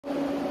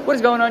What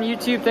is going on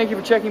YouTube? Thank you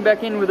for checking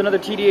back in with another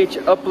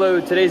TDH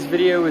upload. Today's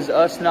video is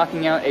us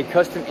knocking out a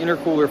custom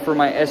intercooler for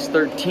my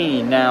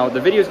S13. Now the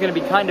video is going to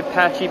be kind of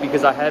patchy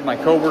because I had my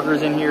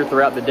co-workers in here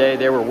throughout the day.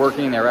 They were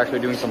working, they were actually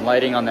doing some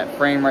lighting on that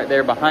frame right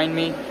there behind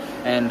me.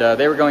 And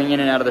they were going in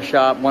and out of the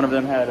shop. One of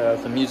them had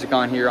some music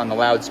on here on the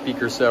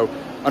loudspeaker. So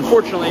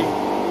unfortunately,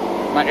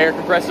 my air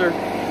compressor.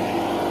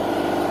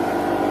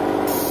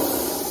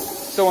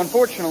 So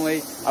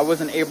unfortunately, I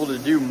wasn't able to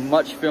do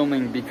much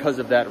filming because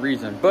of that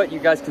reason. But you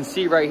guys can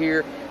see right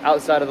here,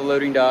 outside of the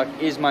loading dock,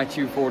 is my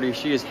 240.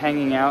 She is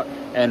hanging out,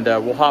 and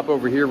we'll hop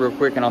over here real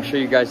quick and I'll show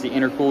you guys the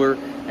intercooler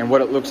and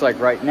what it looks like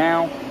right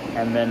now.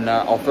 And then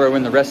I'll throw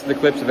in the rest of the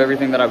clips of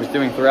everything that I was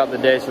doing throughout the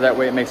day, so that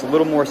way it makes a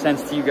little more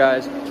sense to you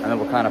guys, and then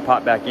we'll kind of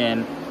pop back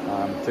in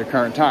to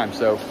current time.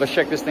 So let's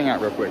check this thing out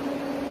real quick.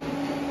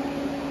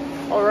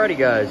 Alrighty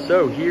guys,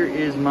 so here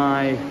is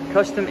my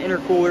custom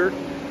intercooler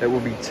that will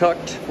be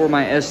tucked for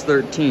my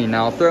S13.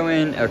 Now I'll throw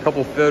in a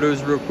couple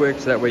photos real quick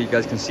so that way you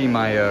guys can see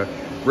my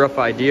rough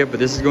idea, but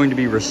this is going to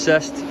be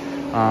recessed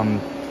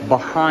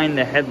behind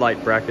the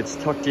headlight brackets,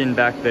 tucked in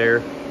back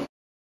there.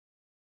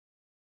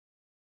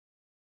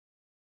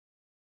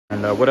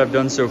 And what I've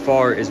done so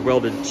far is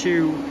welded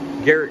two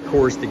Garrett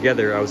cores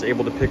together. I was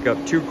able to pick up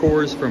two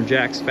cores from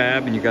Jack's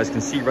Fab, and you guys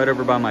can see right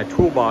over by my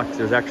toolbox,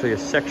 there's actually a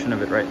section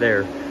of it right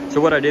there. So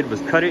what I did was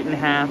cut it in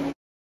half,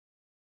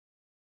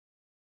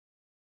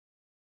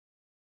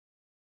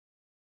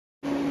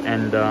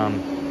 and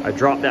I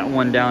dropped that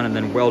one down and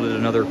then welded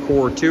another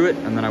core to it,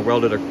 and then I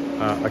welded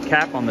a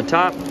cap on the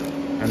top,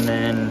 and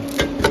then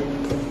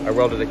I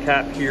welded a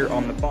cap here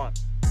on the bottom.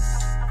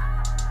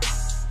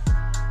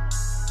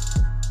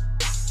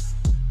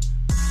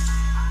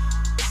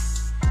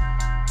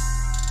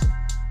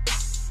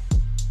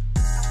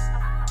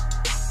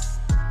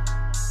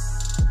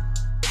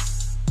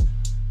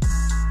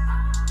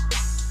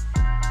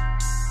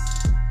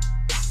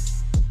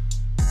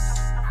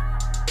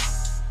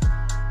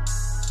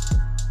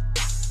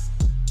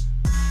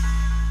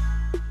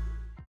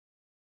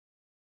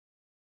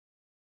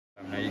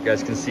 Now you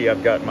guys can see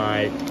I've got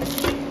my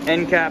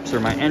end caps, or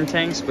my end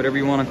tanks, whatever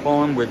you want to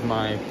call them, with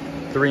my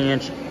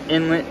 3-inch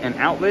inlet and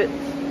outlet.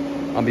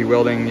 I'll be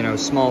welding, you know,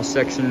 small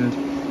sectioned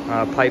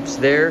pipes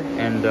there,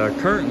 and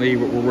currently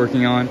what we're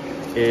working on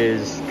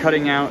is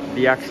cutting out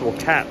the actual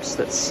caps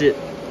that sit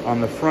on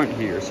the front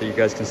here. So you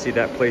guys can see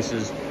that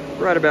places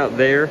right about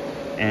there,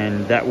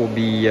 and that will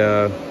be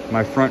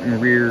my front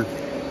and rear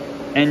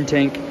end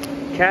tank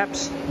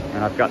caps,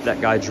 and I've got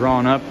that guy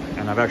drawn up,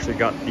 and I've actually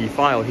got the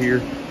file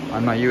here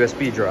on my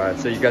USB drive.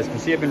 So you guys can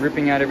see I've been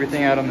ripping out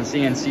everything out on the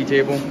CNC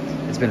table.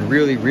 It's been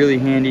really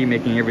handy,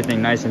 making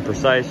everything nice and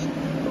precise.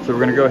 So we're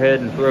gonna go ahead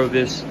and throw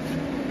this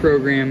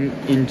program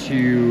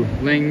into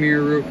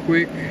Langmuir real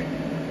quick.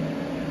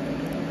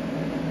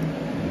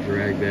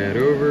 Drag that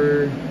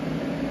over.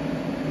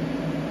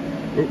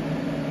 Oh.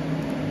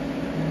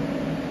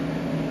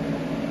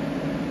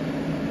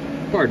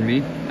 Pardon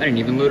me, I didn't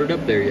even load it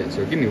up there yet,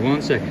 so give me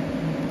 1 second.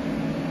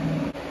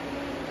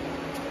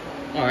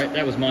 Alright,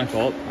 that was my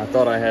fault. I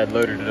thought I had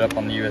loaded it up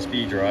on the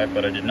USB drive,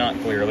 but I did not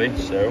clearly,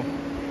 so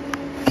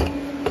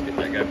get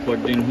that guy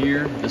plugged in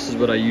here. This is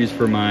what I use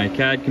for my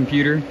CAD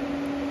computer.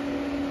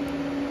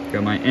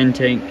 Got my end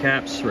tank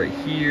caps right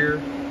here.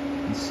 You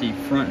can see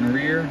front and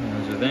rear, and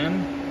those are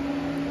them.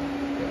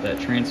 Got that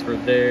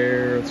transferred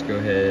there. Let's go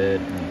ahead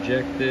and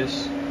eject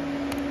this.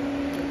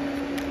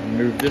 And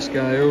move this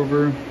guy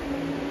over.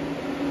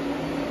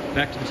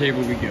 Back to the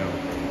table we go.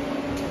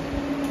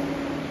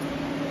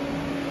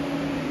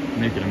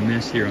 Making a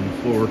mess here on the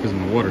floor because of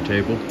my water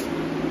table.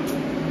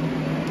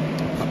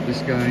 Pop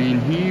this guy in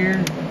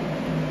here.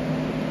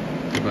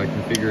 See if I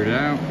can figure it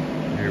out.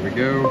 There we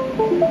go.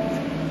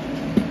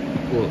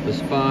 Pull up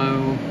this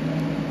file,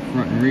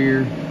 front and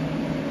rear.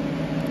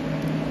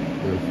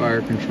 Go to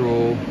fire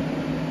control.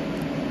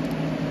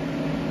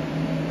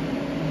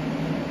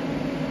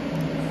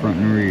 Front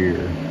and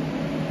rear.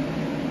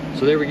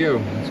 So there we go.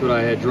 That's what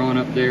I had drawn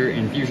up there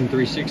in Fusion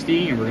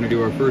 360, and we're gonna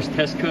do our first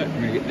test cut.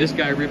 We're gonna get this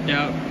guy ripped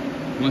out.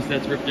 Once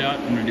that's ripped out,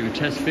 I'm gonna do a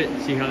test fit,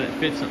 see how that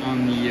fits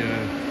on the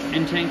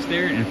end tanks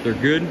there, and if they're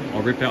good,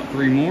 I'll rip out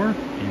 3 more,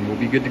 and we'll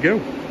be good to go.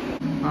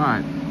 All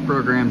right,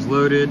 program's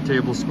loaded,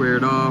 table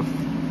squared off.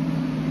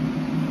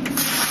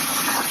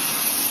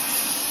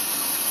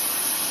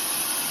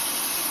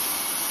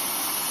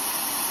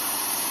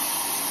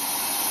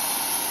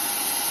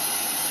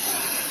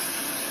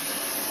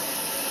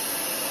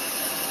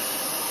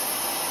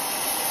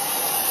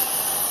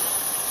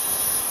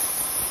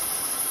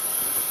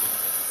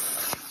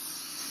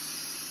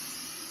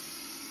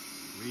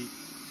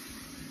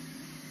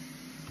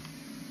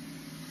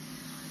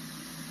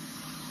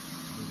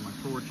 Move my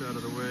torch out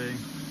of the way.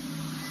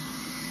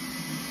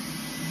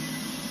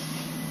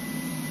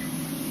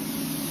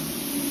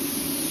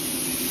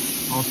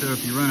 Also,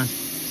 if you run a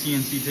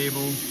CNC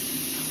table,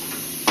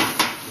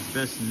 it's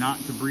best not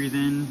to breathe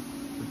in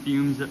the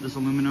fumes that this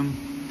aluminum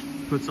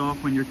puts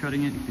off when you're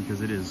cutting it,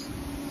 because it is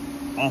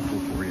awful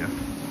for you.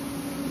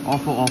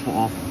 Awful, awful,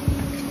 awful.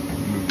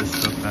 Move this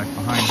stuff back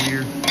behind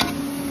here.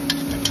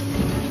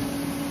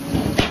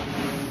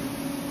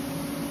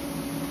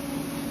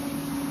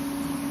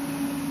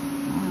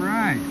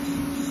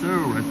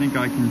 So I think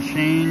I can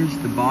change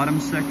the bottom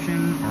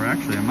section, or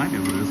actually I might be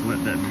able to just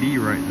let that be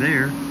right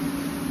there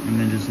and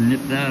then just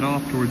nip that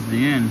off towards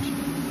the end.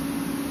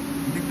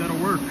 I think that'll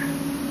work.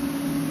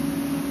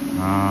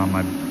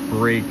 My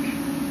brake,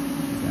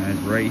 guys,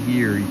 right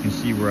here, you can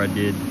see where I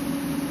did,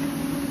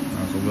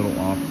 I was a little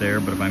off there,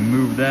 but if I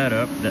move that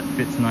up, that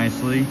fits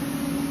nicely,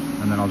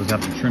 and then I'll just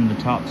have to trim the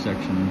top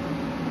section.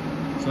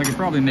 So I could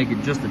probably make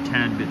it just a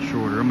tad bit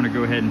shorter. I'm gonna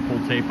go ahead and pull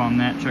tape on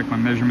that, check my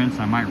measurements.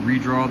 I might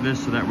redraw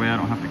this so that way I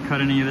don't have to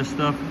cut any of this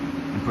stuff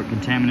and put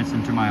contaminants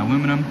into my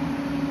aluminum,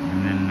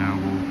 and then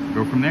we'll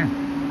go from there.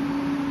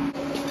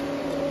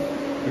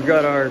 We've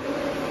got our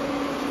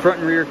front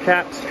and rear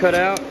caps cut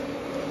out,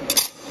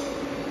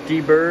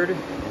 deburred,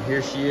 and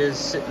here she is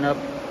sitting up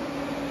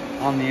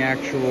on the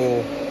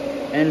actual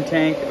end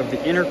tank of the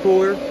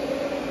intercooler.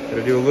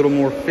 Gotta do a little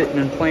more fitting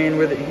and playing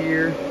with it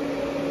here.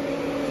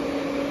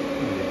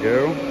 There we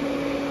go.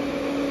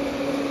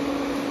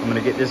 I'm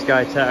gonna get this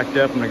guy tacked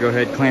up. I'm gonna go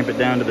ahead, clamp it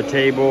down to the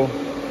table,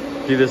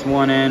 do this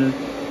one end,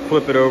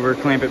 flip it over,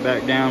 clamp it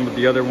back down with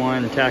the other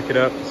one, tack it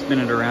up, spin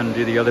it around and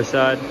do the other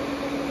side.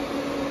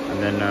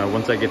 And then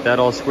once I get that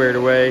all squared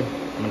away,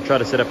 I'm gonna try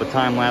to set up a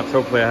time lapse.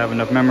 Hopefully I have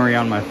enough memory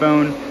on my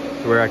phone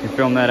to where I can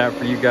film that out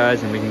for you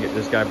guys and we can get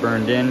this guy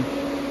burned in.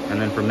 And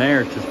then from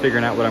there, it's just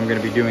figuring out what I'm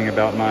gonna be doing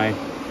about my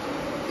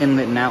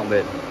inlet and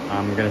outlet.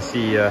 I'm gonna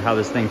see how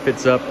this thing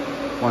fits up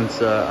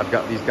once I've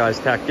got these guys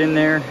tacked in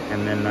there,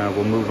 and then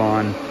we'll move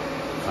on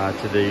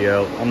to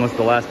the almost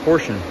the last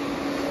portion.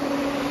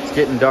 It's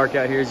getting dark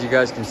out here, as you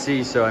guys can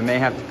see, so I may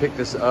have to pick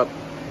this up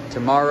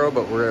tomorrow,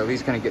 but we're at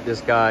least gonna get this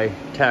guy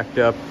tacked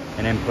up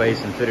and in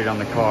place and fitted on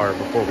the car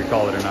before we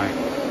call it a night.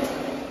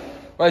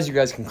 Well, as you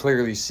guys can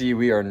clearly see,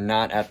 we are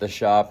not at the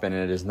shop and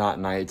it is not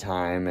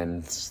nighttime,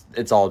 and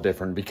it's all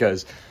different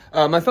because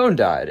my phone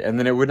died and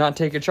then it would not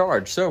take a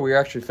charge. So we're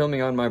actually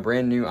filming on my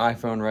brand new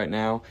iPhone right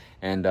now,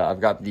 and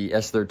I've got the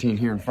S13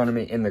 here in front of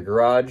me in the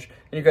garage,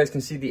 and you guys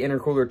can see the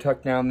intercooler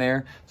tucked down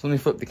there. So let me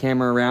flip the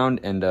camera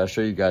around and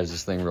show you guys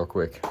this thing real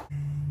quick.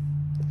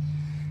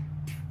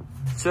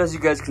 So as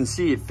you guys can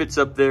see, it fits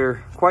up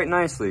there quite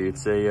nicely.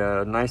 It's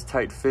a nice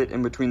tight fit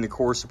in between the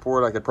core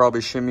support. I could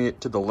probably shimmy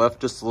it to the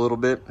left just a little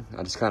bit.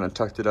 I just kind of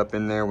tucked it up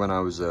in there when I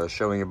was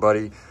showing a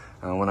buddy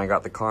when I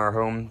got the car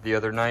home the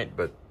other night,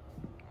 but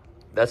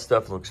that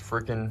stuff looks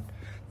freaking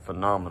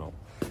phenomenal.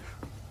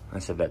 I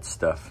said that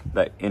stuff,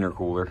 that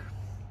intercooler.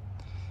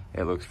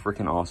 It looks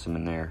freaking awesome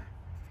in there.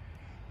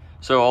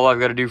 So all I've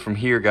got to do from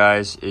here,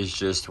 guys, is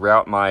just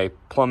route my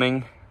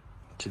plumbing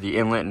to the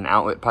inlet and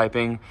outlet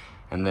piping,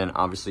 and then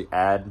obviously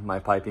add my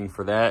piping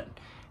for that,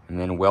 and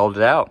then weld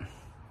it out.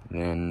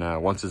 And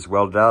then once it's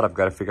welded out, I've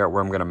got to figure out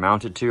where I'm gonna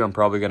mount it to. I'm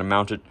probably gonna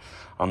mount it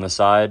on the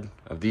side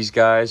of these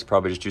guys,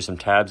 probably just do some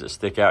tabs that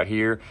stick out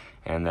here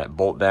and that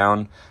bolt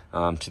down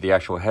to the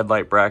actual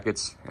headlight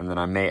brackets, and then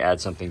I may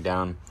add something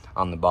down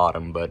on the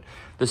bottom. But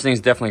this thing's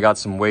definitely got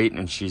some weight,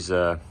 and she's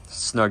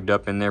snugged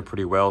up in there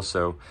pretty well,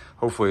 so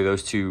hopefully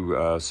those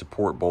two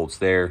support bolts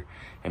there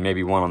and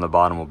maybe one on the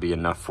bottom will be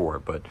enough for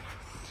it. But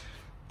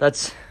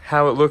that's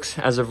how it looks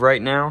as of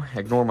right now.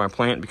 Ignore my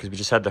plant because we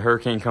just had the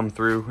hurricane come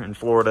through in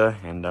Florida,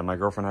 and my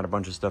girlfriend had a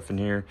bunch of stuff in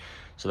here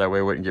so that way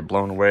it wouldn't get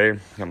blown away.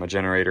 Got my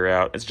generator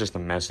out. It's just a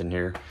mess in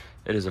here.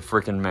 It is a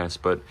freaking mess,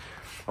 but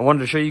I wanted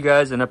to show you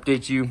guys and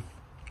update you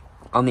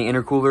on the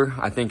intercooler.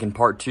 I think in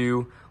part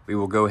 2, we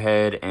will go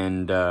ahead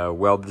and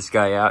weld this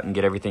guy out and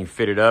get everything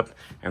fitted up,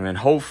 and then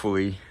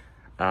hopefully,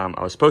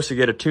 I was supposed to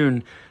get a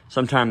tune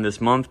sometime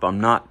this month, but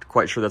I'm not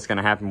quite sure that's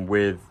gonna happen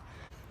with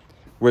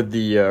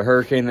the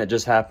hurricane that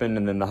just happened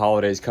and then the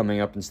holidays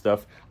coming up and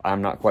stuff.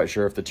 I'm not quite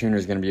sure if the tuner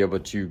is going to be able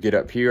to get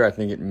up here. I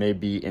think it may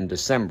be in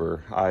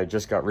December. I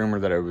just got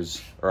rumored that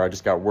I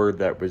just got word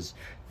that was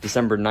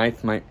December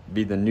 9th might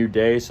be the new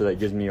day, so that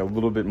gives me a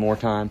little bit more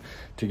time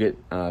to get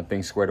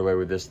things squared away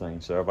with this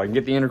thing. So if I can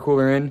get the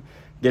intercooler in,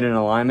 get in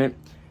alignment,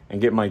 and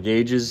get my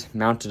gauges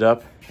mounted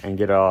up, and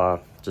get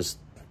honestly,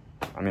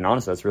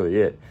 that's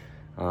really it.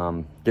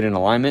 Get in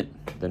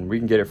alignment, then we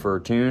can get it for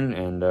a tune,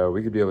 and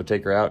we could be able to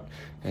take her out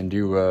and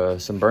do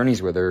some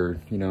burnies with her,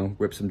 you know,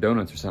 whip some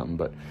donuts or something.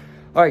 But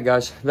all right,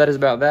 guys, that is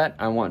about that.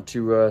 I want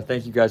to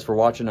thank you guys for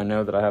watching. I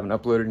know that I haven't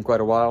uploaded in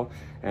quite a while,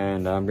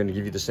 and I'm going to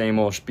give you the same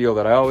old spiel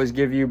that I always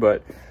give you,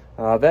 but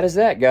that is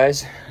that,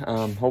 guys.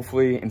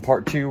 Hopefully in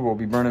part 2, we'll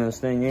be burning this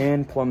thing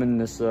in, plumbing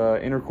this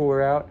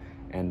intercooler out,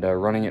 and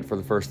running it for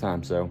the first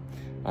time. So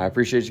I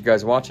appreciate you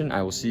guys watching.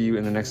 I will see you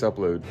in the next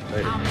upload.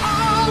 Later.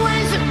 I'm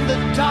always in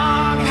the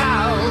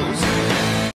doghouse.